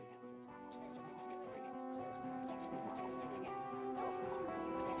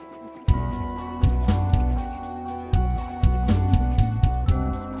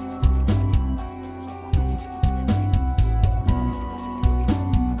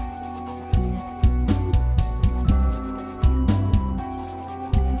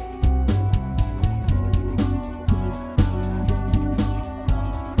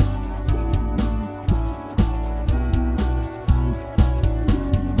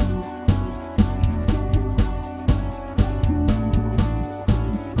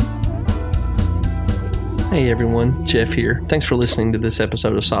Hey everyone, Jeff here. Thanks for listening to this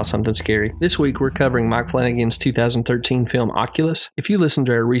episode of Saw Something Scary. This week we're covering Mike Flanagan's 2013 film Oculus. If you listened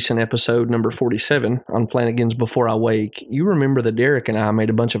to our recent episode number 47 on Flanagan's Before I Wake, you remember that Derek and I made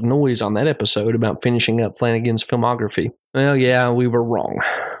a bunch of noise on that episode about finishing up Flanagan's filmography. Well, yeah, we were wrong.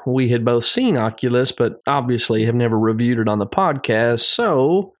 We had both seen Oculus, but obviously have never reviewed it on the podcast,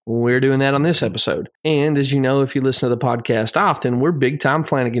 so we're doing that on this episode. And as you know, if you listen to the podcast often, we're big-time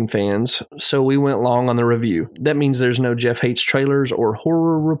Flanagan fans, so we went long on the review. That means there's no Jeff Hates Trailers or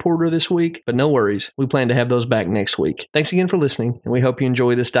Horror Reporter this week, but no worries. We plan to have those back next week. Thanks again for listening, and we hope you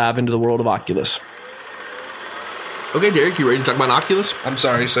enjoy this dive into the world of Oculus. Okay, Derek, you ready to talk about Oculus? I'm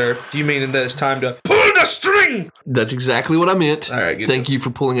sorry, sir. Do you mean that it's time to pull the string? That's exactly what I meant. All right, good. Thank you for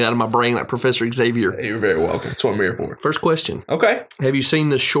pulling it out of my brain like Professor Xavier. You're very welcome. That's what I'm here for. First question. Okay. Have you seen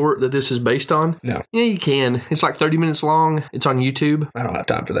the short that this is based on? No. Yeah, you can. It's like 30 minutes long. It's on YouTube. I don't have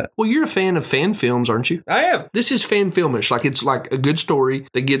time for that. Well, you're a fan of fan films, aren't you? I am. This is fan filmish. Like, it's like a good story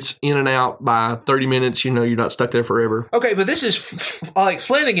that gets in and out by 30 minutes. You know, you're not stuck there forever. Okay, but this is like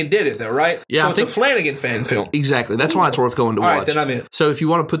Flanagan did it, though, right? Yeah, So I it's a Flanagan fan film. Exactly. That's why it's worth going to All watch. right, then I'm in. So if you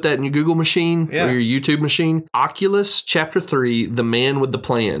want to put that in your Google machine Yeah. or your YouTube machine, Oculus Chapter 3, The Man with the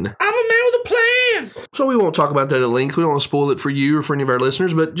Plan. I'm a man with a plan. So we won't talk about that at length. We don't want to spoil it for you or for any of our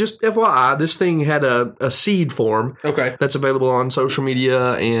listeners, but just FYI, this thing had a seed form Okay. that's available on social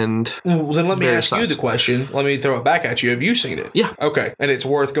media and... Well, then let me various ask you sites. the question. Let me throw it back at you. Have you seen it? Yeah. Okay. And it's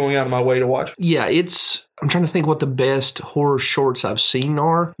worth going out of my way to watch? Yeah, I'm trying to think what the best horror shorts I've seen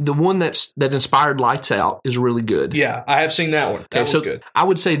are. The one that inspired Lights Out is really good. Yeah, I have seen that one. That one's good. I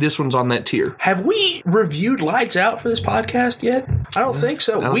would say this one's on that tier. Have we reviewed Lights Out for this podcast yet? I don't think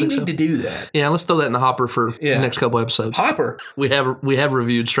so. don't We think need so. to do that. Yeah, let's throw that in the hopper for the next couple episodes. Hopper. We have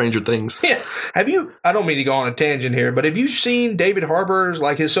reviewed Stranger Things. Yeah. Have you, I don't mean to go on a tangent here, but have you seen David Harbour's,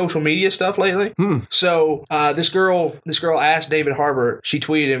 like, his social media stuff lately? So, this girl asked David Harbour, she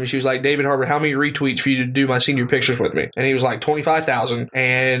tweeted him, and she was like, David Harbour, how many retweets for you to do my senior pictures with me? And he was like, 25,000,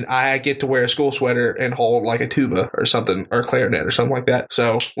 and I get to wear a school sweater and hold, like, a tuba or something, or a clarinet or something like that.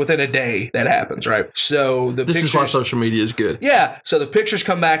 So, within a day, that happens, right? So, This is why social media is good. Yeah, so the pictures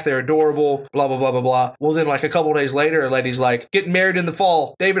come back, they're adorable, blah, blah, blah, blah, blah. Well, then, like, a couple days later, a lady's like, getting married in the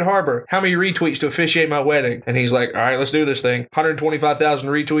fall, David Harbour, how many retweets to officiate my wedding? And he's like, all right, let's do this thing. 125,000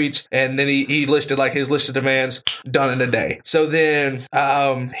 retweets, and then he listed, like, his list of demands, done in a day. So then,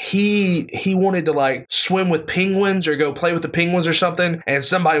 he wanted to, like, swim with penguins or go play with the penguins or something, and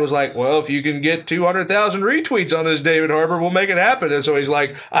somebody was like, well, if you can get 200,000 retweets on this, David Harbour, we'll make it happen. And so he's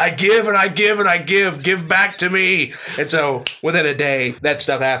like, I give and I give and I give back to me. And so within a day, that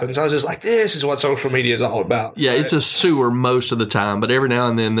stuff happens. I was just like, this is what social media is all about. Yeah, it's a sewer most of the time, but every now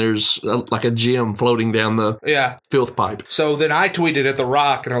and then there's like a gem floating down the filth pipe. So then I tweeted at The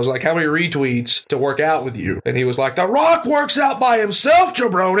Rock, and I was like, how many retweets to work out with you? And he was like, The Rock works out by himself,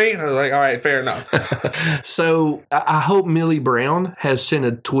 jabroni. And I was like, all right, fair enough. So I hope Millie Brown has sent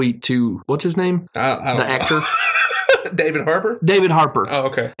a tweet to, what's his name? I don't know. Actor? David Harbour? David Harper. Oh,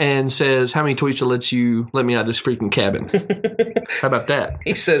 okay. And says, how many tweets to let me out of this freaking cabin? How about that?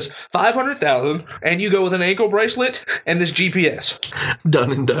 He says 500,000, and you go with an ankle bracelet and this GPS.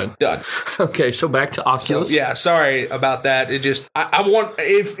 Done and done. Done. Okay, so back to Oculus. Yeah, sorry about that. It just, I want,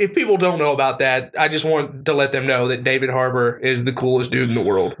 if people don't know about that, I just want to let them know that David Harbour is the coolest dude in the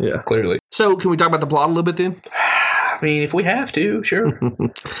world. Yeah. Clearly. So can we talk about the plot a little bit then? I mean, if we have to, sure.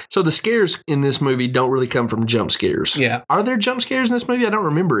 So the scares in this movie don't really come from jump scares. Yeah. Are there jump scares in this movie? I don't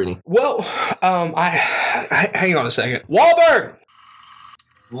remember any. Well, I hang on a second. Wahlberg!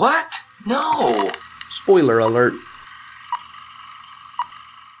 What? No. Spoiler alert.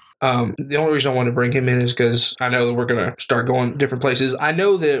 The only reason I wanted to bring him in is because I know that we're going to start going different places. I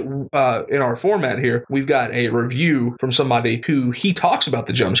know that in our format here, we've got a review from somebody who he talks about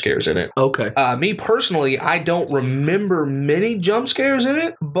the jump scares in it. Okay. Me personally, I don't remember many jump scares in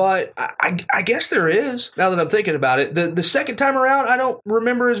it, but I guess there is, now that I'm thinking about it. The second time around, I don't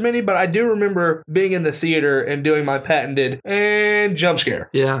remember as many, but I do remember being in the theater and doing my patented and jump scare.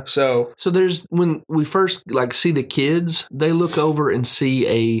 Yeah. So there's, when we first see the kids, they look over and see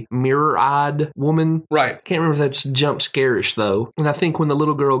a mirror-eyed woman. Right. Can't remember if that's jump scarish though. And I think when the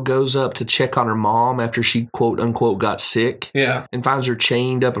little girl goes up to check on her mom after she quote unquote got sick, and finds her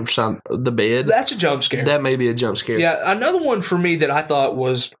chained up on the bed, that's a jump scare. That may be a jump scare. Yeah. Another one for me that I thought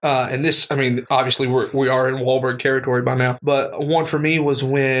was, and this, I mean, obviously we are in Wahlberg territory by now, but one for me was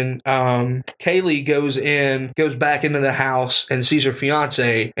when Kaylee goes back into the house and sees her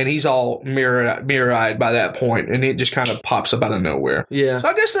fiance, and he's all mirror-eyed by that point, and it just kind of pops up out of nowhere. Yeah. So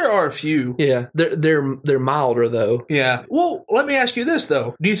I guess there are a few. Yeah, they're milder though. Yeah. Well, let me ask you this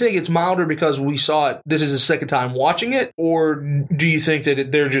though: do you think it's milder because we saw it? This is the second time watching it, or do you think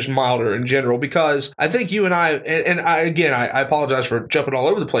that they're just milder in general? Because I think you and I apologize for jumping all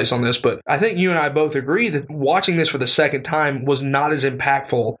over the place on this, but I think you and I both agree that watching this for the second time was not as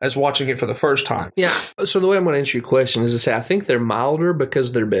impactful as watching it for the first time. Yeah. So the way I'm going to answer your question is to say I think they're milder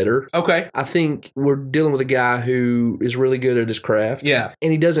because they're better. Okay. I think we're dealing with a guy who is really good at his craft. Yeah.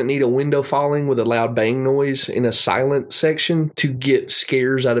 And he doesn't need a window falling with a loud bang noise in a silent section to get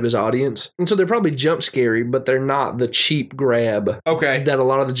scares out of his audience. And so they're probably jump scary, but they're not the cheap grab that a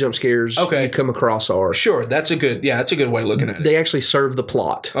lot of the jump scares you come across are. Sure. That's a good way of looking at it. They actually serve the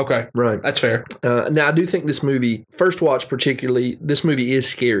plot. Okay. Right. That's fair. Now, I do think this movie, first watch particularly, this movie is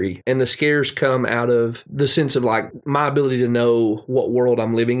scary. And the scares come out of the sense of like my ability to know what world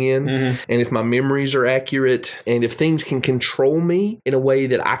I'm living in. Mm-hmm. And if my memories are accurate and if things can control me in a way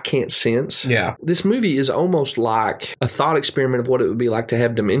that I can't sense. Yeah. This movie is almost like a thought experiment of what it would be like to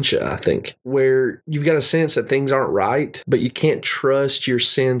have dementia, I think, where you've got a sense that things aren't right, but you can't trust your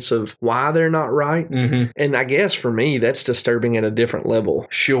sense of why they're not right. Mm-hmm. And I guess for me, that's disturbing at a different level.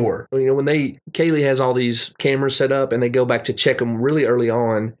 Sure. You know, when Kaylee has all these cameras set up and they go back to check them really early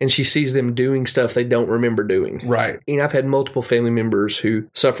on and she sees them doing stuff they don't remember doing. Right. You know, I've had multiple family members who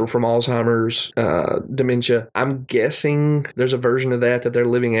suffer from Alzheimer's, dementia. I'm guessing there's a version of that they're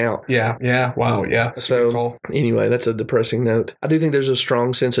living out. Yeah. Yeah. Wow. Yeah. That's a good call. Anyway, that's a depressing note. I do think there's a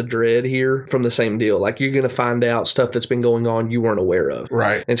strong sense of dread here from the same deal. Like you're going to find out stuff that's been going on you weren't aware of.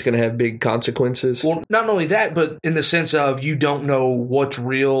 Right. And it's going to have big consequences. Well, not only that, but in the sense of you don't know what's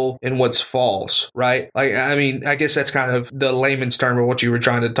real and what's false, right? Like, I mean, I guess that's kind of the layman's term of what you were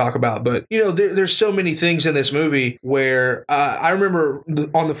trying to talk about. But, you know, there's so many things in this movie where I remember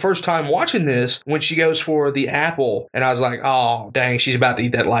on the first time watching this, when she goes for the apple, and I was like, oh, dang, she's about to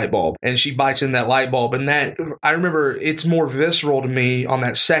eat that light bulb. And she bites in that light bulb. And that, I remember it's more visceral to me on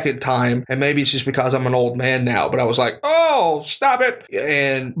that second time. And maybe it's just because I'm an old man now. But I was like, oh, stop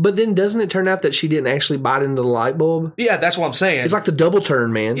it. But then doesn't it turn out that she didn't actually bite into the light bulb? Yeah, that's what I'm saying. It's like the double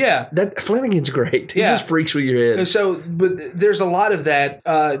turn, man. Yeah. That Flanagan's great. He just freaks with your head. And so, but there's a lot of that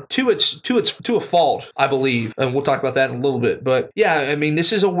to a fault, I believe. And we'll talk about that in a little bit. But yeah, I mean,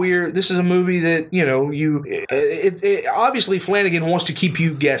 this is a movie that, you know, obviously Flanagan wants to keep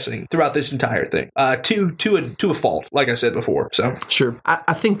you guessing throughout this entire thing. To a fault, like I said before. So sure.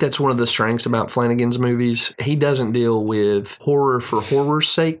 I think that's one of the strengths about Flanagan's movies. He doesn't deal with horror for horror's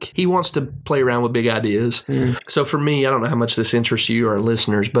sake. He wants to play around with big ideas. So for me, I don't know how much this interests you or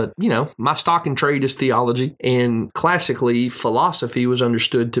listeners, but, you know, my stock and trade is theology. And classically, philosophy was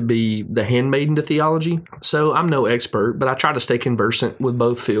understood to be the handmaiden to theology. So I'm no expert, but I try to stay conversant with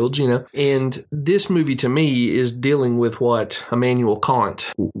both fields, you know. And this movie to me is dealing with what Immanuel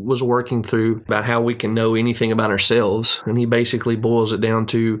Kant was working through about how we can know anything about ourselves. And he basically boils it down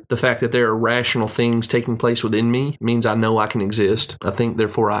to the fact that there are rational things taking place within me means I know I can exist. I think,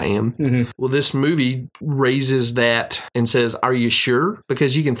 therefore I am. Mm-hmm. Well, this movie raises that and says, are you sure?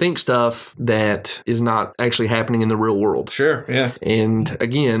 Because you can think stuff that is not actually happening in the real world. Sure, yeah. And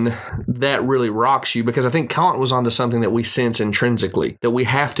again, that really rocks you because I think Kant was onto something that we sense intrinsically, that we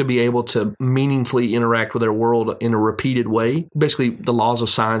have to be able to meaningfully interact with our world in a repeated way, basically the laws of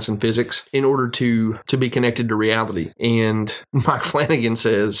science and physics, in order to be connected to reality. And Mike Flanagan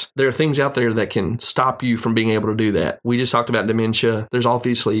says there are things out there that can stop you from being able to do that. We just talked about dementia. There's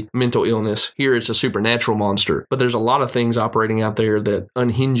obviously mental illness. Here it's a supernatural monster, but there's a lot of things operating out there that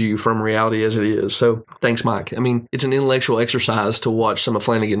unhinge you from reality as it is. So thanks, Mike. I mean, it's an intellectual exercise to watch some of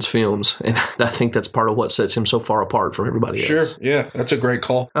Flanagan's films, and I think that's part of what sets him so far apart from everybody else. Sure, yeah, that's a great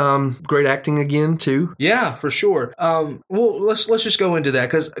call. Great acting again, too. Yeah, for sure. Well, let's just go into that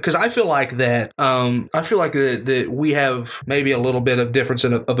because I feel like that. That we have maybe a little bit of difference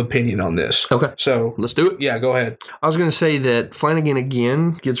of opinion on this. Okay, so let's do it. Yeah, go ahead. I was going to say that Flanagan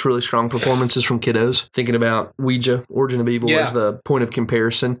again gets really strong performances from kiddos. Thinking about Ouija, Origin of Evil as the point of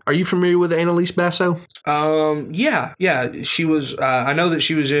comparison. Are you familiar with Annalise Basso? Yeah. She was. I know that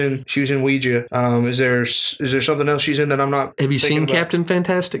she was in Ouija. Is there something else she's in that I'm not? Have you seen about? Captain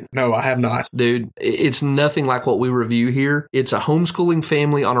Fantastic? No, I have not. Dude, it's nothing like what we review here. It's a homeschooling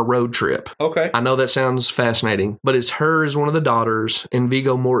family on a road trip. Okay. I know that sounds fascinating, but it's her as one of the daughters and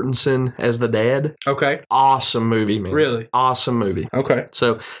Viggo Mortensen as the dad. Okay. Awesome movie, man. Really? Awesome movie. Okay.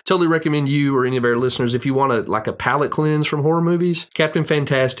 So totally recommend you or any of our listeners, if you want a palate cleanse from horror movies, Captain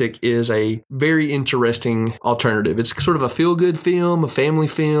Fantastic is a very interesting alternative. It's sort of a feel-good film, a family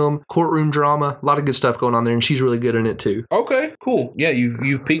film, courtroom drama, a lot of good stuff going on there, and she's really good in it too. Okay, cool. Yeah,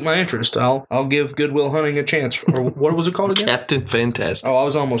 you've piqued my interest. I'll give Good Will Hunting a chance. Or what was it called again? Captain Fantastic. Oh, I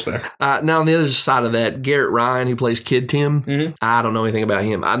was almost there. Now, on the other side of that, Garrett Ryan, who plays Kid Tim, Mm-hmm. I don't know anything about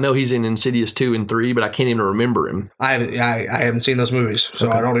him. I know he's in Insidious 2 and 3, but I can't even remember him. I haven't seen those movies,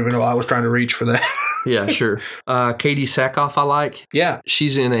 so I don't even know. I was trying to reach for that. Yeah, sure. Katie Sackhoff, I like. Yeah.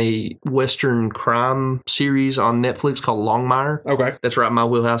 She's in a Western crime series on Netflix called Longmire. Okay. That's right in my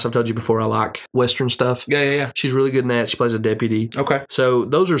wheelhouse. I've told you before I like Western stuff. Yeah. She's really good in that. She plays a deputy. Okay. So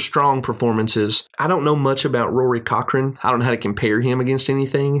those are strong performances. I don't know much about Rory Cochrane. I don't know how to compare him against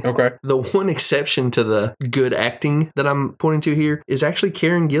anything. Okay. The one exception to the good acting that I'm pointing to here is actually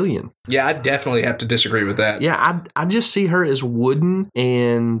Karen Gillan. Yeah, I definitely have to disagree with that. Yeah, I just see her as wooden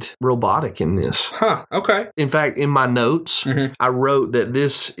and robotic in this. Huh. Okay. In fact, in my notes, I wrote that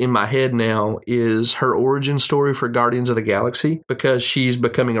this, in my head now, is her origin story for Guardians of the Galaxy because she's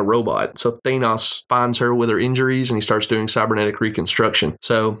becoming a robot. So Thanos finds her with her injuries and he starts doing cybernetic reconstruction.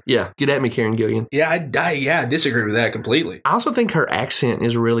 So, yeah, get at me, Karen Gillan. Yeah, I disagree with that completely. I also think her accent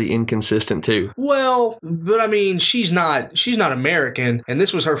is really inconsistent, too. Well, but I mean, she's not American, and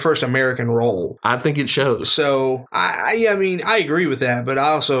this was her first American role. I think it shows. So, I mean, I agree with that, but I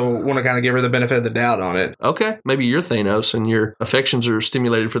also want to kind of give her the benefit of the doubt on it. Okay, maybe you're Thanos and your affections are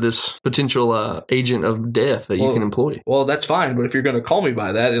stimulated for this potential agent of death that you can employ. Well, that's fine, but if you're going to call me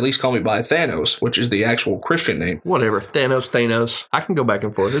by that, at least call me by Thanos, which is the actual Christian name. Whatever. Thanos. I can go back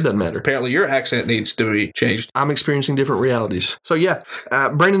and forth. It doesn't matter. Apparently, your accent needs to be changed. I'm experiencing different realities. So, yeah,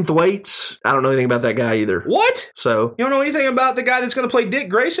 Brandon Thwaites, I don't know anything about that guy either. What? So, You don't know anything about the guy that's going to play Dick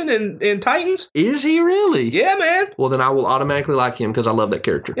Grayson in Titans? is he really? Yeah, man. Well, then I will automatically like him because I love that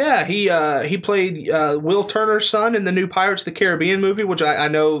character. Yeah, he played Will Turner's son in the new Pirates of the Caribbean movie, which I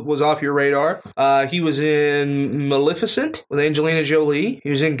know was off your radar. He was in Maleficent with Angelina Jolie.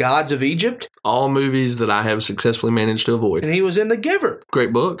 He was in Gods of Egypt. All movies that I have successfully managed to avoid. And he was in The Giver.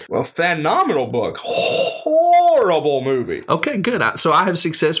 Great book. Well, phenomenal book. Horrible movie. Okay, good. So I have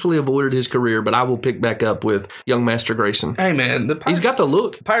successfully avoided his career, but I will pick back up with young Master Grayson. Hey, man. He's got the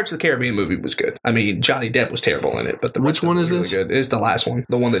look. Pirates of the Caribbean movie was good. I mean, Johnny Depp was terrible in it, but the Which one is really this? good. It's the last one,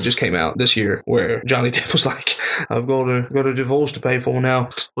 the one that just came out this year, where Johnny Depp was like, "I've got a divorce to pay for now."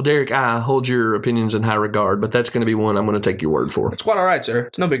 Well, Derek, I hold your opinions in high regard, but that's going to be one I'm going to take your word for. It's quite all right, sir.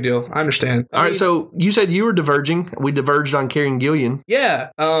 It's no big deal. I understand. All right, so you said you were diverging. We diverged on Karen Gillan. Yeah.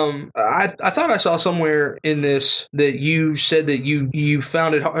 I thought I saw somewhere in this that you said that you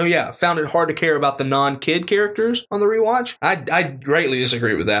found it. Oh yeah, found it hard to care about the non-kid characters on the rewatch. I greatly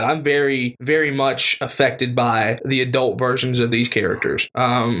disagree with that. I'm very, very much affected by the adult versions of these characters.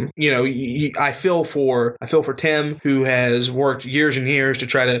 I feel for Tim, who has worked years and years to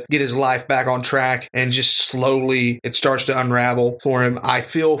try to get his life back on track, and just slowly it starts to unravel for him. I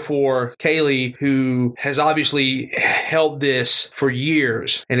feel for Kaylee, who has obviously held this for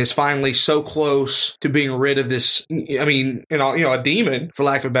years and is finally so close to being rid of this. I mean, a demon, for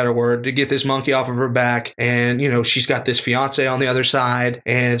lack of a better word, to get this monkey off of her back. And she's got this fiance on the other side,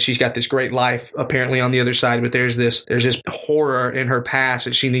 and she's got this great life apparently on the other side. But there's this horror in her past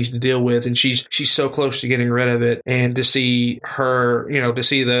that she needs to deal with, and she's so close to getting rid of it. And to see her, to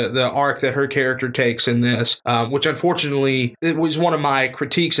see the arc that her character takes in this, which unfortunately it was one of my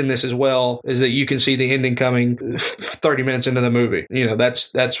critiques in this as well, is that you can see the ending coming 30 minutes into the movie.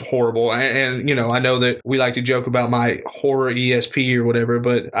 That's horrible. And I know that we like to joke about my horror ESP or whatever,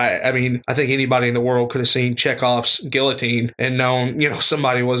 but I mean, I think anybody in the world could have seen Chekhov's guillotine and known,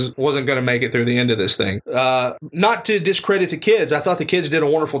 somebody wasn't going to make it through the end of this thing. Not to discredit the kids. I thought the kids did a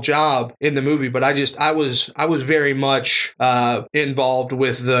wonderful job in the movie, but I was very much involved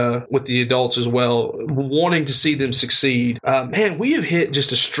with the adults as well, wanting to see them succeed. Man, we have hit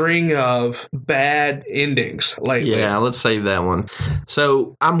just a string of bad endings lately. Yeah, let's save that one.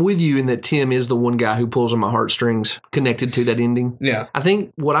 So I'm with you in that Tim is the one guy who pulls on my heartstrings connected to that ending. Yeah. I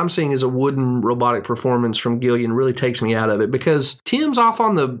think what I'm seeing is a wooden robotic performance from Gillian really takes me out of it because Tim's off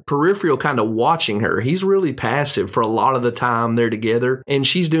on the peripheral kind of watching her. He's really passive for a lot of the time they're together, and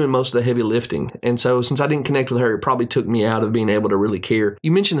she's doing most of the heavy lifting. And so since I didn't connect with her, it probably took me out of being able to really care.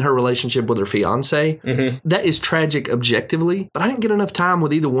 You mentioned her relationship with her fiance. Mm-hmm. That is tragic objectively, but I didn't get enough time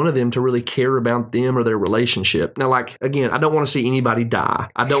with either one of them to really care about them or their relationship. Now, again, I don't want to see anybody die.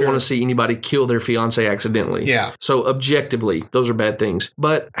 I don't want to see anybody kill their fiance accidentally. Yeah. So objectively, those are bad things.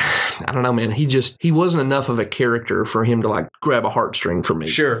 But I don't know, man. He wasn't enough of a character for him to like grab a heartstring for me.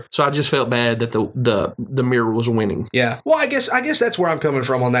 Sure. So I just felt bad that the mirror was winning. Yeah. Well, I guess that's where I'm coming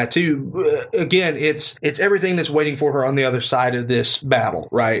from on that too. Again, it's everything that's waiting for her on the other side of this battle,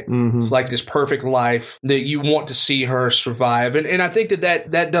 right? Mm-hmm. Like this perfect life that you want to see her survive, and I think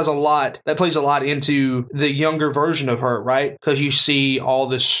that does a lot. That plays a lot into the younger version of her, right? Because you see all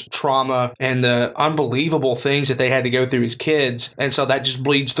this trauma and the unbelievable things that they had to go through as kids, and so that just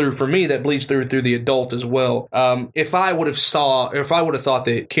bleeds through for me. That bleeds through the adult as well. If I would have thought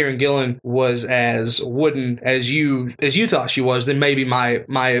that Karen Gillan was as wooden as you thought she was, then maybe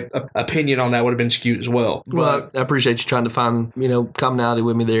my opinion on that would have been skewed as well. Well, I appreciate you trying to find commonality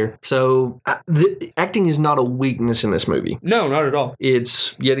with me there. So the acting is not a weakness in this movie. No, not at all.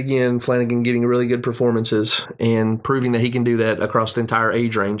 It's yet again Flanagan getting really good performances and proving that he can do that across the entire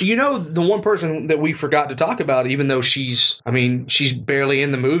age range. The one person that we forgot to talk about, even though she's barely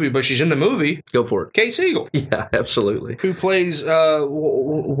in the movie, but she's in the movie. Go for it. Kate Siegel. Yeah, absolutely. Who plays,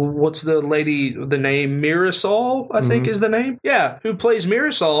 what's the name? Mirasol, I think is the name. Yeah, who plays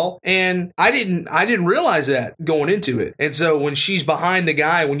Mirasol. And I didn't realize that going into it. And so when she's behind the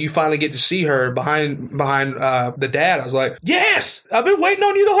guy, when you finally get to see her behind the dad, I was like, yes, I've been waiting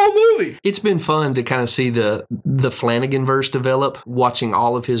on you the whole movie. It's been fun to kind of see the Flanagan verse develop, watching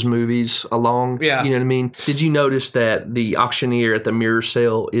all of his movies along. Yeah. You know what I mean? Did you notice that the auctioneer at the mirror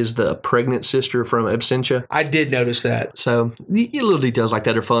sale is the pregnant sister from Absentia? I did notice that. So the little details like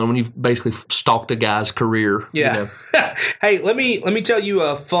that are fun when you've basically stalked a guy's career. Yeah. Hey, let me tell you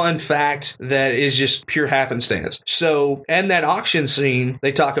a fun fact that is just pure happenstance. So, in that auction scene,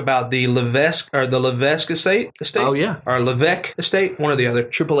 they talk about the Levesque estate. Oh, yeah. Or Levesque estate, one or the other.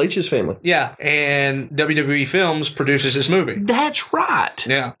 Triple H's family. Yeah, and WWE Films produces this movie. That's right.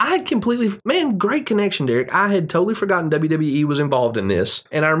 Yeah. I had great connection, Derek. I had totally forgotten WWE was involved in this.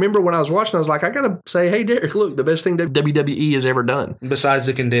 And I remember when I was watching, I was like, I gotta say, hey, Derek, look, the best thing that WWE has ever done. Besides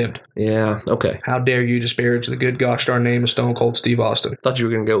The Condemned. Yeah, okay. How dare you disparage the good gosh darn name of Stone Cold Steve Austin. Thought you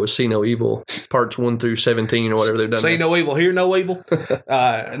were going to go with See No Evil, parts 1 through 17 or whatever they've done. Say no evil, hear no evil.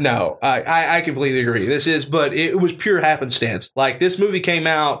 No, I completely agree. But it was pure happenstance. Like, this movie came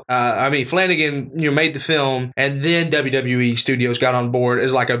out, Flanagan, made the film, and then WWE Studios got on board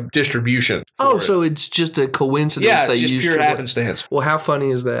as like a distribution. So it's just a coincidence. Yeah, it's just pure happenstance. Well, how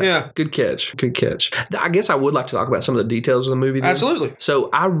funny is that? Yeah. Good catch. I guess I would like to talk about some of the details of the movie then. Absolutely. So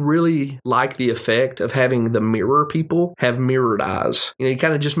I really like the effect of having the mirror people have mirrored eyes. You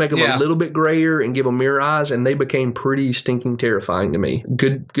kind of just make them a little bit grayer and give them mirror eyes, and they became pretty stinking terrifying to me.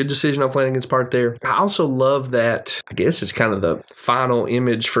 Good decision on Flanagan's part there. I also love that, I guess it's kind of the final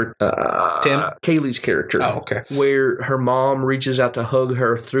image for Tim? Kaylee's character. Oh, okay. Where her mom reaches out to hug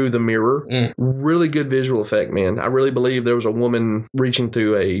her through the mirror. Really good visual effect, man. I really believe there was a woman reaching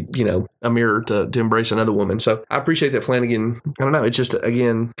through a mirror to embrace another woman. So I appreciate that Flanagan, I don't know, it's just,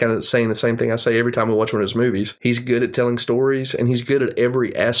 again, kind of saying the same thing I say every time we watch one of his movies. He's good at telling stories, and he's good at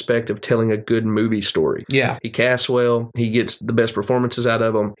every aspect of telling a good movie story. Yeah. He casts well. He gets the best performances out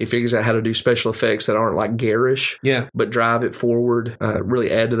of them. He figures out how to do special effects that aren't like garish, but drive it forward,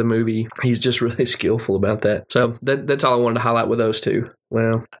 really add to the movie. He's just really skillful about that. So that's all I wanted to highlight with those two.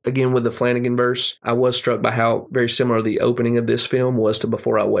 Well, again, with the Flanagan verse, I was struck by how very similar the opening of this film was to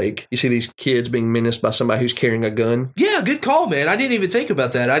Before I Wake. You see these kids being menaced by somebody who's carrying a gun. Yeah, good call, man. I didn't even think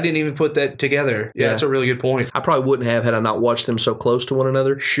about that. I didn't even put that together. Yeah, that's a really good point. I probably wouldn't have had I not watched them so close to one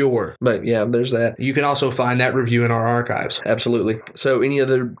another. Sure. But yeah, there's that. You can also find that review in our archives. Absolutely. So any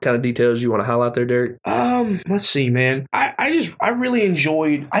other kind of details you want to highlight there, Derek? Let's see, man. I really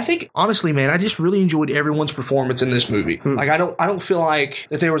enjoyed, I think, honestly, man, I just really enjoyed everyone's performance in this movie. Like, I don't feel like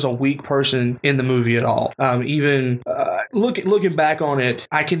that there was a weak person in the movie at all. Even looking back on it,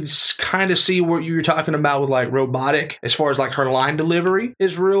 I can kind of see what you were talking about with like robotic, as far as like her line delivery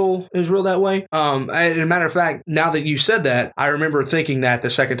is real that way. And as a matter of fact, now that you said that, I remember thinking that the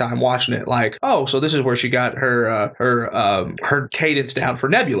second time watching it, like, oh, so this is where she got her cadence down for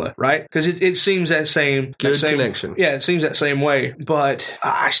Nebula, right? Because it seems that same connection. Yeah, it seems that same way. But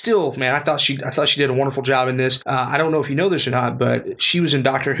I still, man, I thought she did a wonderful job in this. I don't know if you know this or not, but she was in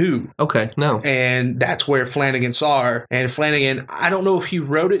Doctor Who. Okay, no. And that's where Flanagan saw her. And Flanagan, I don't know if he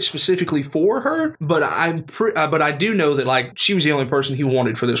wrote it specifically for her, but I do know that like she was the only person he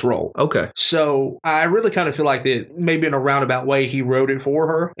wanted for this role. Okay. So I really kind of feel like that maybe in a roundabout way he wrote it for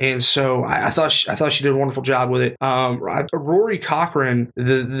her. And so I thought she did a wonderful job with it. Rory Cochrane,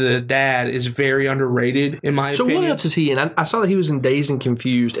 the dad, is very underrated in my opinion. So what else is he in? And I saw that he was in Dazed and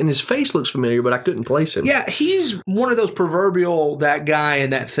Confused, and his face looks familiar, but I couldn't place him. Yeah, he's one of those proverbial that guy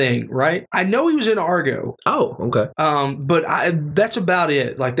in that thing, right? I know he was in Argo. Oh, okay. But that's about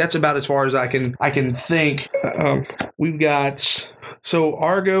it. Like, that's about as far as I can think. We've got... So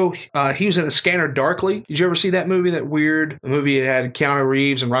Argo, he was in The Scanner Darkly. Did you ever see that movie? That weird movie. It had Keanu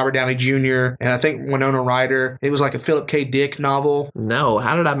Reeves and Robert Downey Jr. and I think Winona Ryder. It was like a Philip K. Dick novel. No,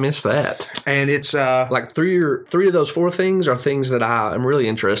 how did I miss that? And it's like three of those four things are things that I am really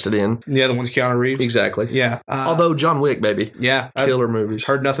interested in. The other one's Keanu Reeves. Exactly. Yeah. Although John Wick, baby. Yeah. Killer movies.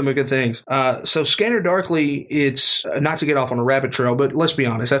 Heard nothing but good things. So Scanner Darkly, it's not to get off on a rabbit trail, but let's be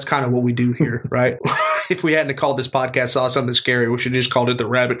honest, that's kind of what we do here, right? If we hadn't called this podcast Saw Something Scary, we should just called it the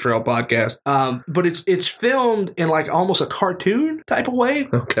Rabbit Trail Podcast. But it's filmed in like almost a cartoon type of way.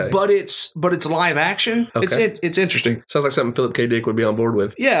 Okay. But it's live action. Okay. It's interesting. Sounds like something Philip K. Dick would be on board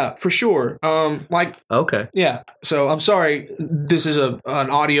with. Yeah, for sure. Okay. Yeah. So I'm sorry, this is an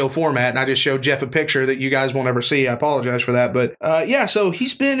audio format, and I just showed Jeff a picture that you guys won't ever see. I apologize for that. But yeah, so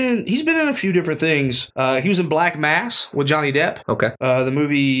he's been in a few different things. He was in Black Mass with Johnny Depp. Okay. The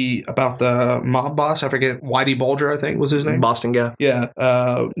movie about the mob boss, I forget, Whitey Bulger, I think was his name. Boston guy. Yeah.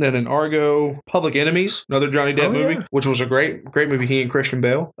 And then Argo, Public Enemies, another Johnny Depp movie, which was a great movie. He and Christian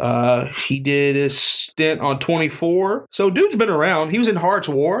Bale. He did a stint on 24. So dude's been around. He was in Hearts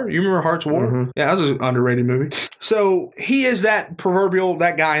War. You remember Hearts War? Mm-hmm. Yeah, that was an underrated movie. So he is that proverbial,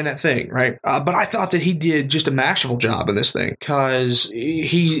 that guy in that thing, right? But I thought that he did just a masterful job in this thing, because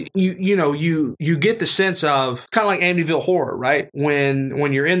you get the sense of kind of like Amityville Horror, right?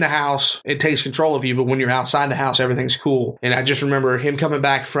 When you're in the house, it takes control of you, but when you're outside the house, everything's cool. And I just remember him coming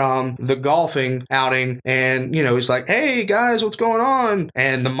back from the golfing outing, and he's like, "Hey guys, what's going on?"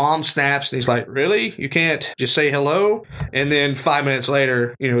 And the mom snaps, and he's like, "Really? You can't just say hello?" And then 5 minutes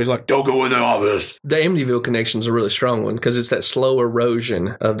later, he's like, "Don't go in the office." The Amityville connection is a really strong one, because it's that slow erosion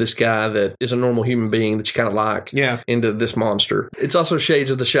of this guy that is a normal human being that you kind of like into this monster. It's also shades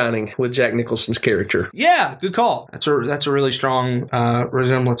of The Shining with Jack Nicholson's character. Yeah, good call. That's a really strong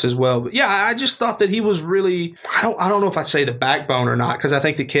resemblance as well. But yeah, I just thought that he was really, I don't know if I'd say the backbone or not, because I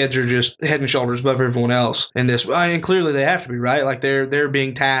think the kids are just head and shoulders above everyone else in this. And clearly they have to be, right? Like they're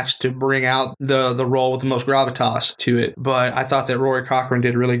being tasked to bring out the role with the most gravitas to it. But I thought that Rory Cochrane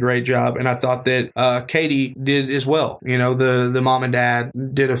did a really great job, and I thought that Katie did as well. The mom and dad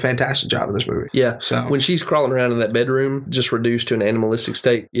did a fantastic job in this movie. Yeah. So when she's crawling around in that bedroom, just reduced to an animalistic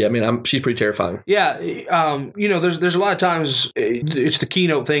state, yeah, I mean, she's pretty terrifying. Yeah. There's a lot of times it's the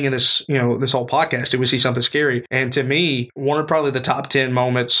keynote thing in this, this whole podcast. Did we see something scary? And to me, one of probably the top 10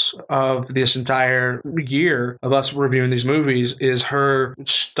 moments of this entire year of us reviewing these movies is her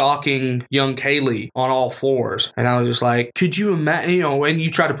stalking young Kaylee on all fours. And I was just like, could you imagine, when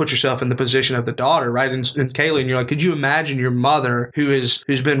you try to put yourself in the position of the daughter, right? And Kaylee, and you're like, could you imagine your mother who's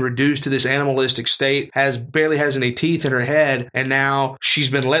been reduced to this animalistic state, barely has any teeth in her head, and now she's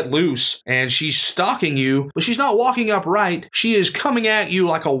been let loose and she's stalking you, but she's not walking upright. She is coming at you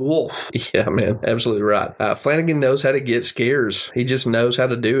like a wolf. Yeah, man, absolutely right. Flanagan knows how to get scares. He just knows how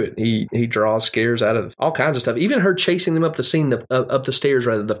to do it. He draws scares out of all kinds of stuff. Even her chasing them up the stairs,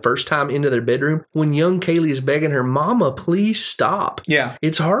 rather, the first time into their bedroom, when young Kaylee is begging her, "Mama, please stop." Yeah.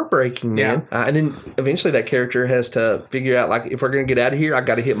 It's heartbreaking, man. Yeah. And then eventually that character has to figure out, like, if we're going to get out of here, I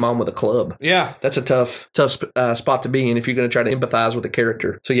got to hit Mom with a club. Yeah. That's a tough spot to be in if you're going to try to empathize with the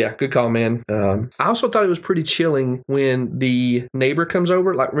character. So yeah, good call, man. I also thought it was pretty chilling when the neighbor comes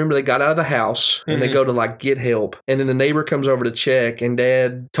over. Like, remember, they got out of the house and they go to like get help, and then the neighbor comes over to check, and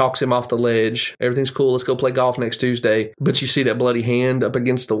Dad talks him off the ledge. Everything's cool. Let's go play golf next Tuesday. But you see that bloody hand up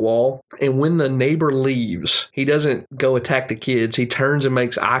against the wall, and when the neighbor leaves, he doesn't go attack the kids. He turns and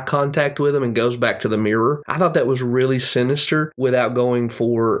makes eye contact with them and goes back to the mirror. I thought that was really sinister without going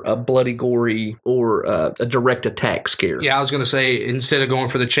for a bloody, gory, or a direct attack scare. Yeah, I was going to say, instead of going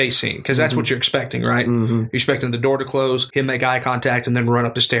for the chase scene, because that's what you're expecting, right? Mm-hmm. You're expecting the door to close, him make eye contact, and then run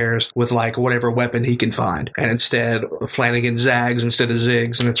up the stairs with like whatever weapon he can find. And instead, Flanagan zags instead of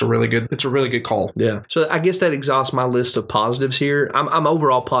zigs, and it's a really good call. Yeah. So I guess that exhausts my list of positives here. I'm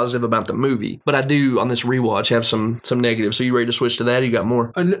overall positive about the movie, but I do on this rewatch have some negatives. So you ready to switch to that? Or you got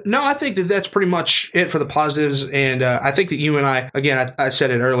more? No, I think that's pretty much it for the positives, and I think that you and I, again, I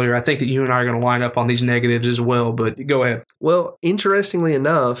said it earlier, I think that you and I are going to line up on these negatives as well, but go ahead. Well, interestingly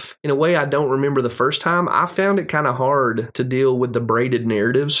enough, in a way I don't remember the first time, I found it kind of hard to deal with the braided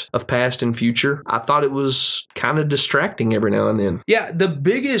narratives of past and future. I thought it was kind of distracting every now and then. Yeah, the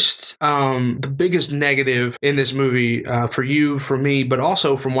biggest negative in this movie for you, for me, but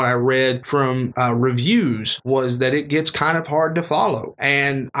also from what I read from reviews, was that it gets kind of hard to follow.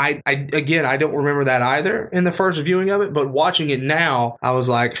 And I don't remember that either in the first viewing of it, but watching it now, I was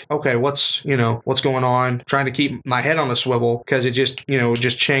like, okay, what's going on? Trying to keep my head on a swivel because it just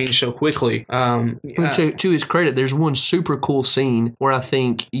changed so quickly. To his credit, there's one super cool scene where I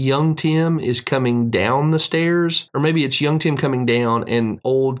think young Tim is coming down the stairs, or maybe it's young Tim coming down and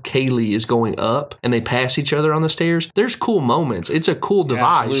old Kaylee is going up, and they pass each other on the stairs. There's cool moments. It's a cool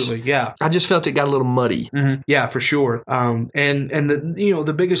device. Absolutely, yeah. I just felt it got a little muddy. Mm-hmm. Yeah, for sure. And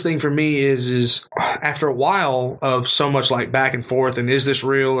the biggest thing for me is after a while of so much like back and forth, and is this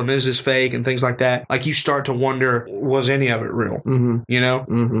real and is this fake and things like that, like you start to wonder, was any of it real?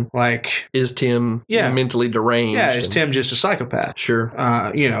 Mm-hmm. Like, is Tim mentally deranged? Yeah, is Tim just a psychopath? Sure.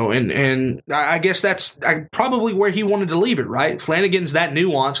 And I guess that's probably where he wanted to leave it, right? Flanagan's that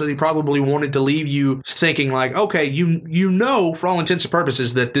nuance that he probably wanted to leave you thinking like, okay, you know, for all intents and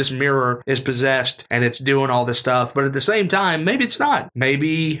purposes that this mirror is possessed and it's doing all this stuff, but at the same time, maybe it's not.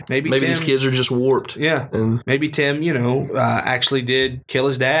 Maybe Tim, these kids are just warped. Yeah. And maybe Tim, actually did kill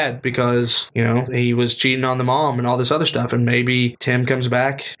his dad because, he was cheating on the mom and all this other stuff. And maybe Tim comes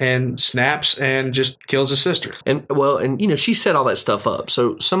back and snaps and just kills his sister. And she set all that stuff up.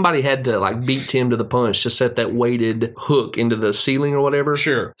 So somebody had to like beat Tim to the punch to set that weighted hook into the ceiling or whatever.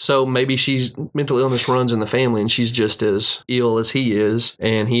 Sure. So maybe she's mental illness runs in the family and she's just as ill as he is,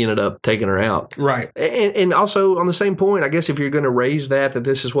 and he ended up taking her out. Right. And also on the same point, I guess if you're going to raise that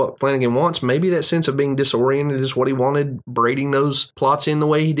this is what Flanagan wants, maybe that sense of being disoriented is what he wanted, braiding those plots in the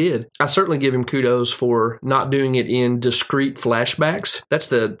way he did. I certainly give him kudos for not doing it in discrete flashbacks. That's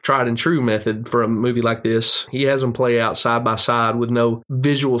the tried and true method for a movie like this. He has them play out side by side with no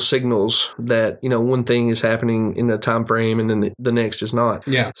visual signals that, one thing is happening in a time frame and then the next is not.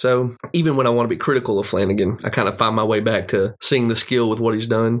 Yeah. So even when I want to be critical of Flanagan, I kind of find my way back to seeing the skill with what he's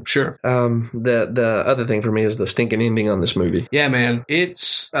done. Sure. The other thing for me is the stinking ending on this movie. Yeah, man.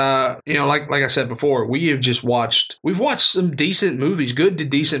 It's, like I said before, we've watched some decent movies, good to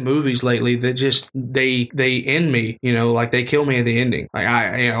decent movies lately that just, they end me, like they kill me at the ending. Like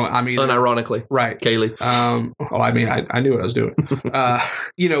unironically. Right. Kaylee. I knew what I was doing.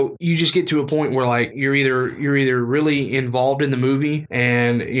 You just get to a point where like you're either really involved in the movie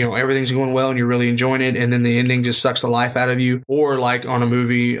and everything's going well and you're really enjoying it, and then the ending just sucks the life out of you, or like on a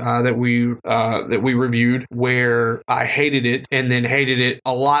movie that we reviewed where I hated it and then hated it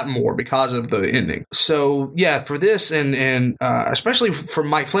a lot more because of the ending. So yeah, for this and especially for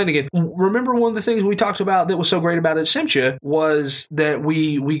Mike Flanagan, remember one of the things we talked about that was so great about it, Simcha, was that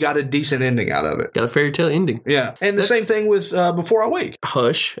we got a decent ending out of it. Got a fairy tale ending. Yeah. And the same thing with Before I Wake.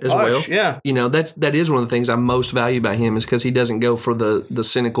 Hush as well. Yeah. That is one of the things I most value about him, is because he doesn't go for the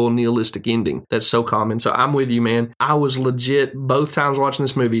cynical nihilistic ending that's so common. So I'm with you, man. I was legit both times watching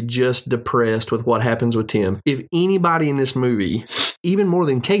this movie just depressed with what happens with Tim. If anybody in this movie, even more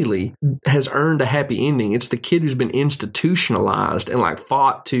than Kaylee, has earned a happy ending, it's the kid who's been institutionalized and like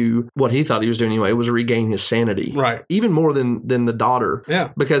fought to what he thought he was doing anyway, was regain his sanity. Right. Even more than the daughter.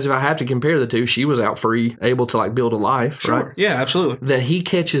 Yeah. Because if I have to compare the two, she was out free, able to like build a life. Sure. Right? Yeah, absolutely. That he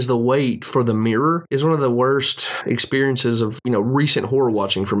catches the weight for the mirror is one of the worst experiences of, recent horror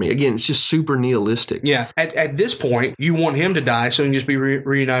watching for me. Again, it's just super nihilistic. Yeah. At this point, you want him to die so he can just be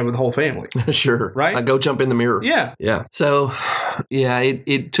reunited with the whole family. Sure. Right? Like, go jump in the mirror. Yeah. Yeah. So, yeah,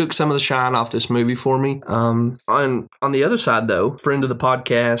 it took some of the shine off this movie for me. On the other side, though, friend of the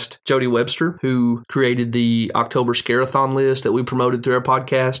podcast, Jody Webster, who created the October Scare-a-thon list that we promoted through our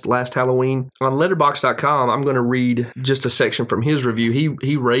podcast last Halloween. On Letterboxd.com, I'm going to read just a section from his review.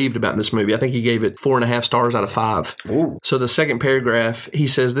 He raved about this movie. I think he gave it 4.5 stars out of 5. Ooh. So the second paragraph, he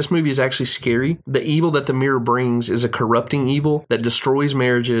says, this movie is actually scary. The evil that the mirror brings is a corrupting evil that destroys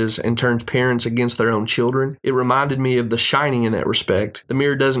marriages and turns parents against their own children. It reminded me of The Shining in that respect. The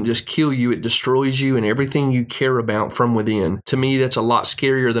mirror doesn't just kill you, it destroys you and everything you care about from within. To me, that's a lot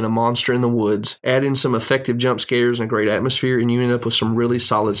scarier than a monster in the woods. Add in some effective jump scares and a great atmosphere, and you end up with some really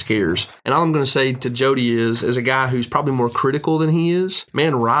solid scares. And all I'm going to say to Jody is, as a guy who's probably more critical than he is,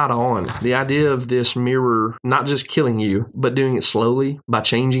 man, right on. The idea of this mirror not just killing you, but doing it slowly by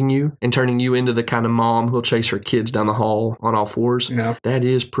changing you and turning you into the kind of mom who'll chase her kids down the hall on all fours, that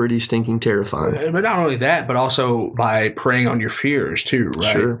is pretty stinking terrifying. But not only that, but also by preying on your fear. fears too,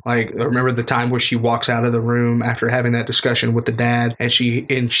 right? Sure. Like, I remember the time where she walks out of the room after having that discussion with the dad, and she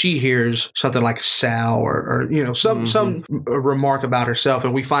hears something like Sal or some remark about herself,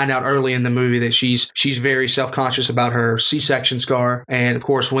 and we find out early in the movie that she's very self-conscious about her C-section scar, and of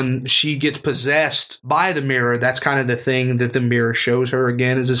course when she gets possessed by the mirror, that's kind of the thing that the mirror shows her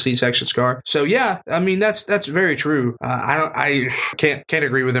again as a C-section scar. So yeah, I mean that's very true. I can't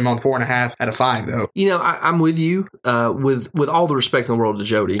agree with him on 4.5 out of 5 though. I'm with you with all the respect in the world to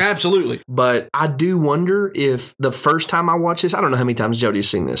Jodie. Absolutely. But I do wonder if the first time I watched this, I don't know how many times Jodie has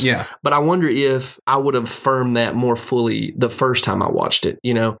seen this. Yeah. But I wonder if I would have affirmed that more fully the first time I watched it.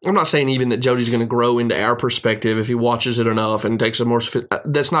 I'm not saying even that Jodie's going to grow into our perspective if he watches it enough and takes a more.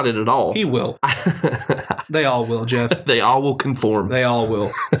 That's not it at all. He will. They all will, Jeff. They all will conform. They all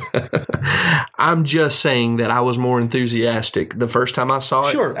will. I'm just saying that I was more enthusiastic the first time I saw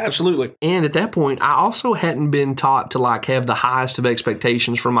it. Sure, absolutely. And at that point, I also hadn't been taught to have the highest of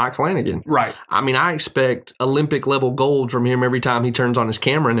expectations for Mike Flanagan. Right. I mean, I expect Olympic level gold from him every time he turns on his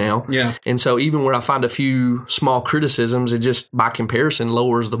camera now. Yeah. And so even where I find a few small criticisms, it just by comparison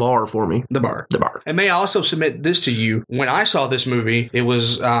lowers the bar for me. The bar. And may I also submit this to you? When I saw this movie, it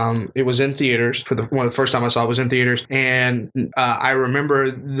was in theaters for the first time I saw it was in theaters, and I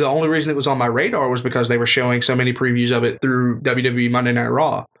remember the only reason it was on my radar was because they were showing so many previews of it through WWE Monday Night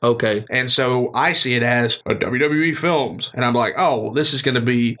Raw. Okay. And so I see it as a WWE Films, and I'm like, oh, well, this is going to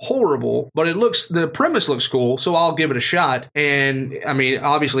be horrible, but the premise looks cool, so I'll give it a shot. And I mean,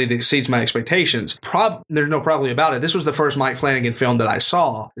 obviously it exceeds my expectations. There's no probably about it. This was the first Mike Flanagan film that I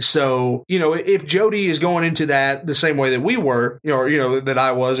saw. So, if Jodie is going into that the same way that we were, that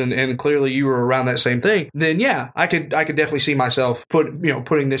I was, and clearly you were around that same thing, then yeah, I could definitely see myself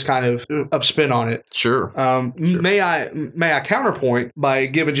putting this kind of spin on it. Sure. Sure. May I counterpoint by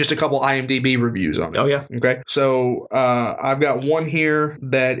giving just a couple IMDb reviews on it? Oh yeah. Okay. So I've got one here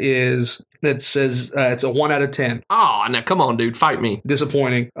that says it's a 1 out of 10. Oh, now come on, dude, fight me.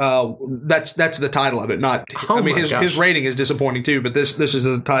 Disappointing. That's the title of it. Not. Oh I mean, my gosh. his rating is disappointing too, but this is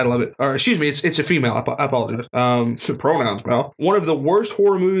the title of it. Or excuse me, it's a female. I apologize. Pronouns, pal. One of the worst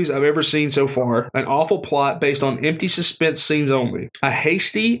horror movies I've ever seen so far. An awful plot based on empty suspense scenes only. A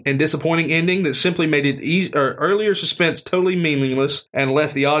hasty and disappointing ending that simply made it earlier suspense totally meaningless and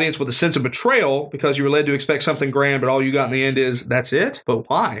left the audience with a sense of betrayal because you were led to expect something grand, but all you got in the end is that's it. But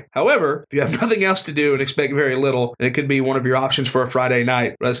why? However, if you have nothing else to do and expect very little, then it could be one of your options for a Friday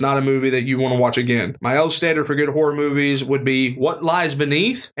night. But it's not a movie that you want to watch again. My old standard for good horror movies would be What Lies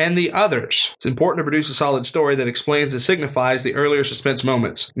Beneath and The Others. It's important to produce a solid story that explains and signifies the earlier suspense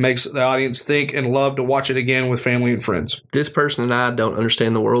moments. Makes the audience think and love to watch it again with family and friends. This person and I don't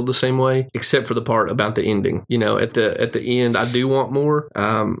understand the world the same way, except for the part about the ending. At the end, I do want more.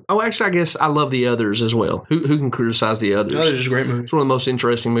 Actually, I guess I love The Others as well. Who can criticize The Others? The Others is a great movie. It's one of the most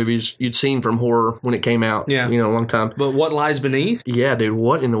interesting movies you'd seen from horror when it came out. Yeah. A long time. But What Lies Beneath? Yeah, dude,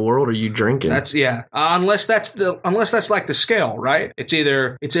 what in the world are you drinking? Unless that's like the scale, right? It's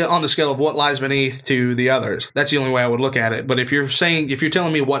on the scale of What Lies Beneath to The Others. That's the only way I would look at it. But if you're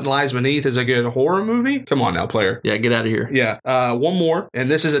telling me What Lies Beneath is a good horror movie, come on now, player. Yeah, get out of here. Yeah. One more, and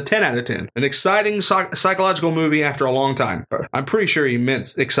this is a 10 out of 10. An exciting psychological movie after a long time. I'm pretty sure he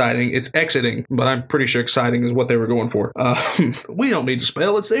meant exciting. It's exiting, but I'm pretty sure exciting is what they were going for. We don't need to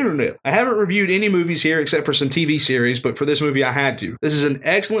spell. It's the internet. I haven't reviewed any movies here except for some TV series, but for this movie I had to. This is an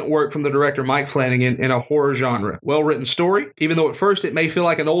excellent work from the director Mike Flanagan in a horror genre. Well-written story, even though at first it may feel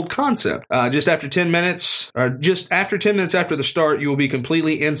like an old concept. Just after 10 minutes after the start, you will be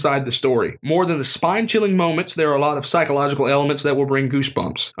completely inside the story. More than the spine-chilling moments, there are a lot of psychological elements that will bring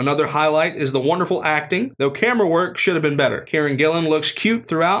goosebumps. Another highlight is the wonderful acting, though camera work should have been better. Karen Gillan looks cute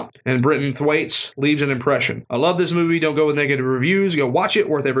throughout, and Britton Thwaites leaves an impression. I love this movie. Don't go with negative reviews. Go watch it.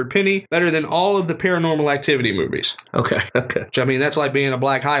 Worth every penny. Better than all of the Paranormal Activity movies. Okay. Which, I mean, that's like being a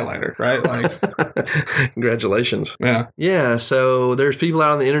black highlighter, right? Like, congratulations. Yeah. Yeah, so there's people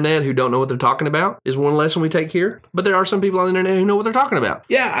out on the internet who don't know what they're talking about, is one lesson we take here. But there are some people on the internet who know what they're talking about.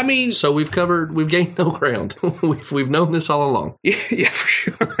 Yeah, I mean... So we've gained no ground. we've known this all along. Yeah, for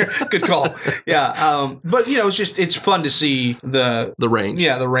sure. Good call. Yeah, but, it's fun to see the range.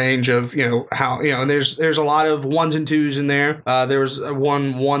 Yeah, the range of, how, and there's a lot of ones and twos in there. There was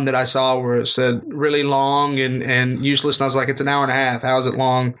one that I saw where it said really long and useless, and I was like, it's an hour and a half. How is it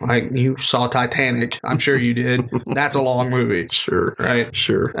long? Like, you saw Titanic. I'm sure you did. That's a long movie. Sure. Right?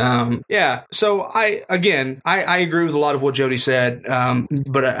 Sure. Yeah. So I agree with a lot of what Jody said,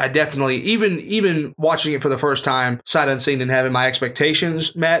 but I definitely, even watching it for the first time, sight unseen and having my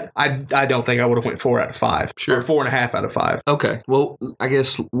expectations met, I don't think I would have went 4 out of 5. Sure. Or 4.5 out of 5. Okay. Well, I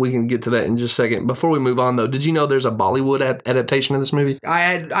guess we can get to that in just a second. Before we move on, though, did you know there's a Bollywood adaptation of this movie? I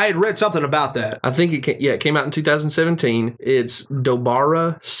had read something about that. I think it came out in 2017. It's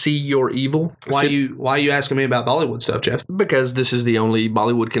Dobara See Your Evil. Why are you asking me about Bollywood stuff, Jeff? Because this is the only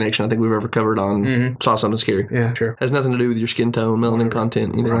Bollywood connection I think we've ever covered on Saw Something Scary. Yeah, sure. Has nothing to do with your skin tone, melanin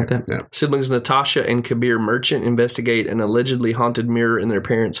content, anything like that. Yeah. Siblings Natasha and Kabir Merchant investigate an allegedly haunted mirror in their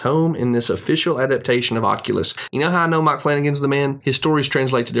parents' home in this official adaptation of Oculus. You know how I know Mike Flanagan's the man? His stories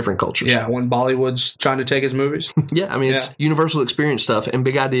translate to different cultures. Yeah, when Bollywood's trying to take his movies. Yeah, I mean, it's universal experience stuff and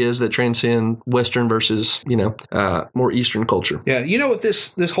big ideas that transcend Western versus, more Eastern culture. Yeah, you know what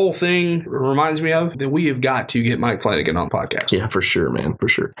this whole thing reminds me of? That we have got to get Mike Flanagan on podcast. Yeah, for sure, man, for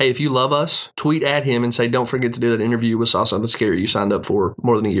sure. Hey, if you love us, tweet at him and say, don't forget to do that interview with Saw Something Scary you signed up for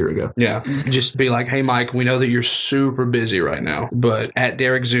more than a year ago. Yeah, just be like, hey, Mike, we know that you're super busy right now, but at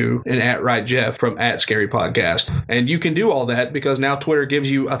Derek Zoo and at Right Jeff from at Scary Podcast. And you can do all that because now Twitter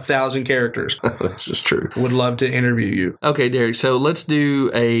gives you 1,000 characters. This is true. Would love to interview you. Okay, Derek, so let's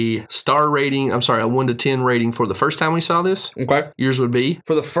do a star rating. I'm sorry, a 1 to 10 rating for the first time we saw this. Okay. Yours would be?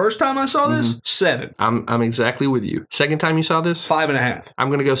 For the first time I saw this, 7. I'm exactly with you. Second time you saw this? 5.5. I'm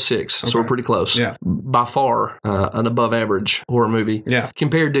going to go 6, so we're pretty close. Yeah. By far, an above average horror movie. Yeah.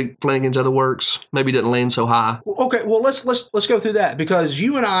 Compared to Flanagan's other works, maybe doesn't land so high. Okay, well let's go through that because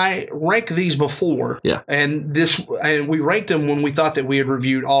you and I ranked these before. Yeah. And we ranked them when we thought that we had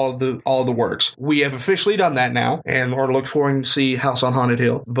reviewed all of the works. We have officially done that now, and we're looking forward to see House on Haunted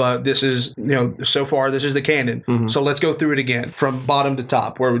Hill. But this is, so far this is the canon. Mm-hmm. So let's go through it again from bottom to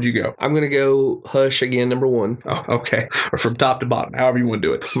top. Where would you go? I'm going to go Hush again, number 1. Oh, okay. Or from top to bottom, however you want to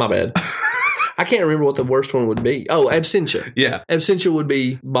do it. My bad. I can't remember what the worst one would be. Oh, Absentia. Yeah. Absentia would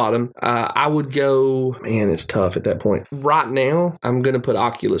be bottom. I would go, man, it's tough at that point. Right now, I'm going to put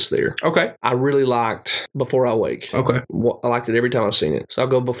Oculus there. Okay. I really liked Before I Wake. Okay. I liked it every time I've seen it. So I'll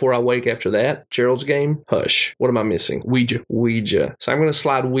go Before I Wake after that. Gerald's Game, Hush. What am I missing? Ouija. So I'm going to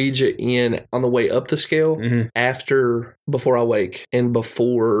slide Ouija in on the way up the scale after Before I Wake and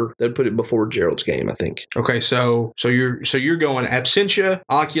before, they'd put it before Gerald's Game, I think. Okay, so you're going Absentia,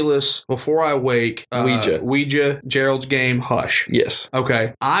 Oculus, Before I Wake, Ouija, Gerald's Game, Hush. Yes.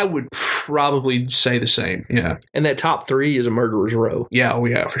 Okay, I would probably say the same. Yeah. And that top 3 is a murderer's row. Yeah, oh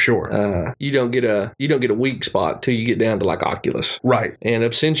yeah, for sure. You don't get a weak spot till you get down to like Oculus. Right. And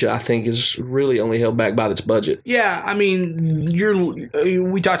Absentia, I think, is really only held back by its budget. Yeah, I mean,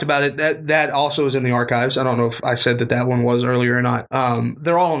 we talked about it. That also is in the archives. I don't know if I said that one was earlier or not.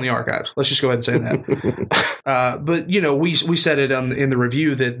 They're all in the archives. Let's just go ahead and say that. But we said it in the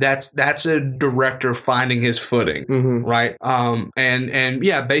review that's a director finding his footing, right? And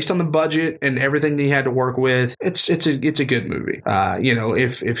yeah, based on the budget and everything that he had to work with, it's a good movie.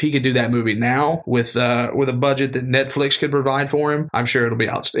 If he could do that movie now with a budget that Netflix could provide for him, I'm sure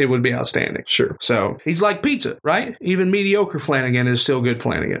it would be outstanding. Sure. So he's like pizza, right? Even mediocre Flanagan is still good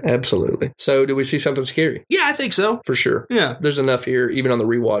Flanagan. Absolutely. So do we see something scary? Yeah, I think so. For sure. Yeah. There's enough here, even on the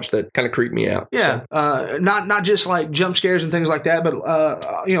rewatch, that kind of creeped me out. Yeah. So. Not just like jump scares and things like that, but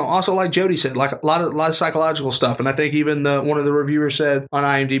also like Jody said, like a lot of psychological stuff. And I think even one of the reviewers said on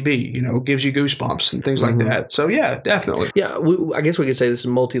IMDb, gives you goosebumps and things like that. So yeah, definitely. Yeah, I guess we could say this is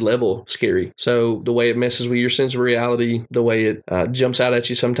multi-level scary. So the way it messes with your sense of reality, the way it jumps out at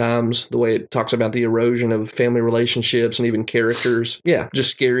you sometimes, the way it talks about the erosion of family relationships and even characters. Yeah,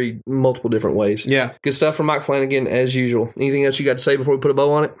 just scary multiple different ways. Yeah. Good stuff from Mike Flanagan as usual. Anything else you got to say before we put a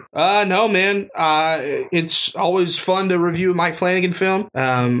bow on it? No, man. It's always fun to review a Mike Flanagan film.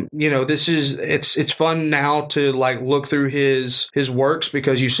 It's fun now to like look through his works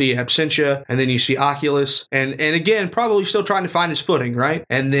because you see Absentia and then you see Oculus and again probably still trying to find his footing, right?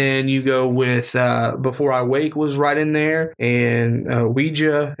 And then you go with Before I Wake was right in there and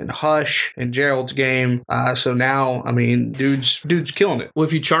Ouija and Hush and Gerald's Game. So now, I mean, dude's killing it. Well,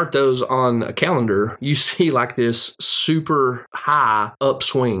 if you chart those on a calendar, you see like this super high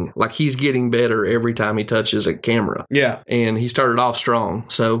upswing. Like he's getting better every time he touches a camera. Yeah. And he started off strong.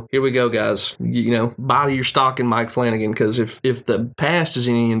 So here we go, guys. Buy your stock in Mike Flanagan, because if the past is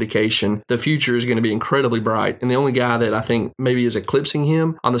any indication, the future is going to be incredibly bright. And the only guy that I think maybe is eclipsing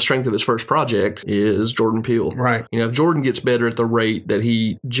him on the strength of his first project is Jordan Peele. Right. If Jordan gets better at the rate that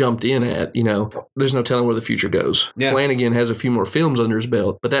he jumped in at, there's no telling where the future goes. Yeah. Flanagan has a few more films under his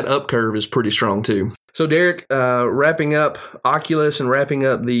belt, but that up curve is pretty strong too. So, Derek, wrapping up Oculus and wrapping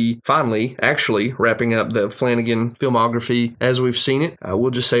up the Flanagan filmography as we've seen it,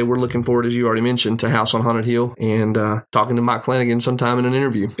 we'll just say we're looking forward, as you already mentioned, to House on Haunted Hill and talking to Mike Flanagan sometime in an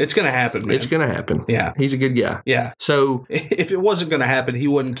interview. It's going to happen, man. It's going to happen. Yeah. He's a good guy. Yeah. So, if it wasn't going to happen, he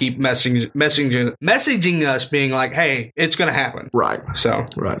wouldn't keep messaging us being like, hey, it's going to happen. Right. So.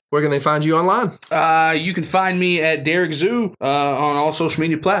 Right. Where can they find you online? You can find me at Derek Zoo on all social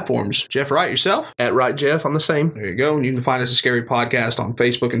media platforms. Jeff Wright, yourself? At Wright Jeff, I'm the same. There you go. And you can find us a Scary Podcast on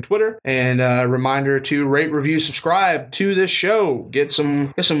Facebook and Twitter. And a reminder to rate, review, subscribe to this show. Get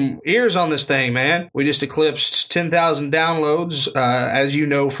some ears on this thing, man. We just eclipsed 10,000 downloads, as you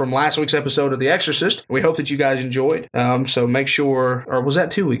know from last week's episode of The Exorcist. We hope that you guys enjoyed. So make sure, or was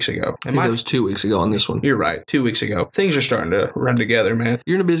that 2 weeks ago? I think it was 2 weeks ago on this one. You're right. 2 weeks ago. Things are starting to run together, man.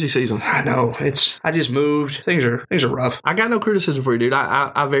 You're in a busy season. I know. I just moved. Things are rough. I got no criticism for you, dude.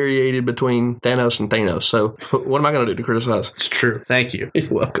 I variated between Thanos and Thanos. So what am I going to do to criticize? It's true. Thank you.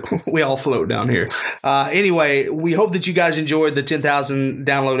 You're welcome. We all float down here. Anyway, we hope that you guys enjoyed the 10,000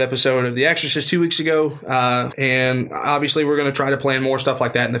 download episode of The Exorcist 2 weeks ago. And obviously we're going to try to plan more stuff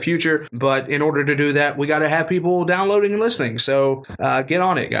like that in the future. But in order to do that, we got to have people downloading and listening. So get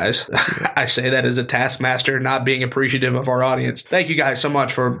on it, guys. I say that as a taskmaster, not being appreciative of our audience. Thank you guys so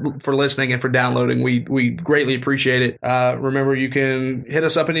much for listening and for downloading. We greatly appreciate it. Remember, you can hit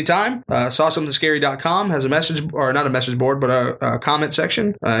us up anytime. SawSomethingScary.com has a message, or not a message board, but a comment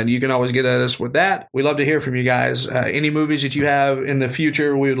section. And you can always get at us with that. We love to hear from you guys. Any movies that you have in the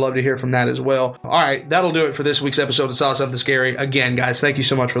future, we would love to hear from that as well. All right, that'll do it for this week's episode of Saw Something Scary. Again, guys, thank you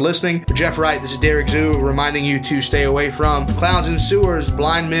so much for listening. For Jeff Wright, this is Derek Zoo, reminding you to stay away from clowns in sewers,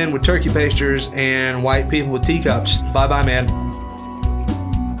 blind men with turkey pasters, and white people with teacups. Bye-bye, man.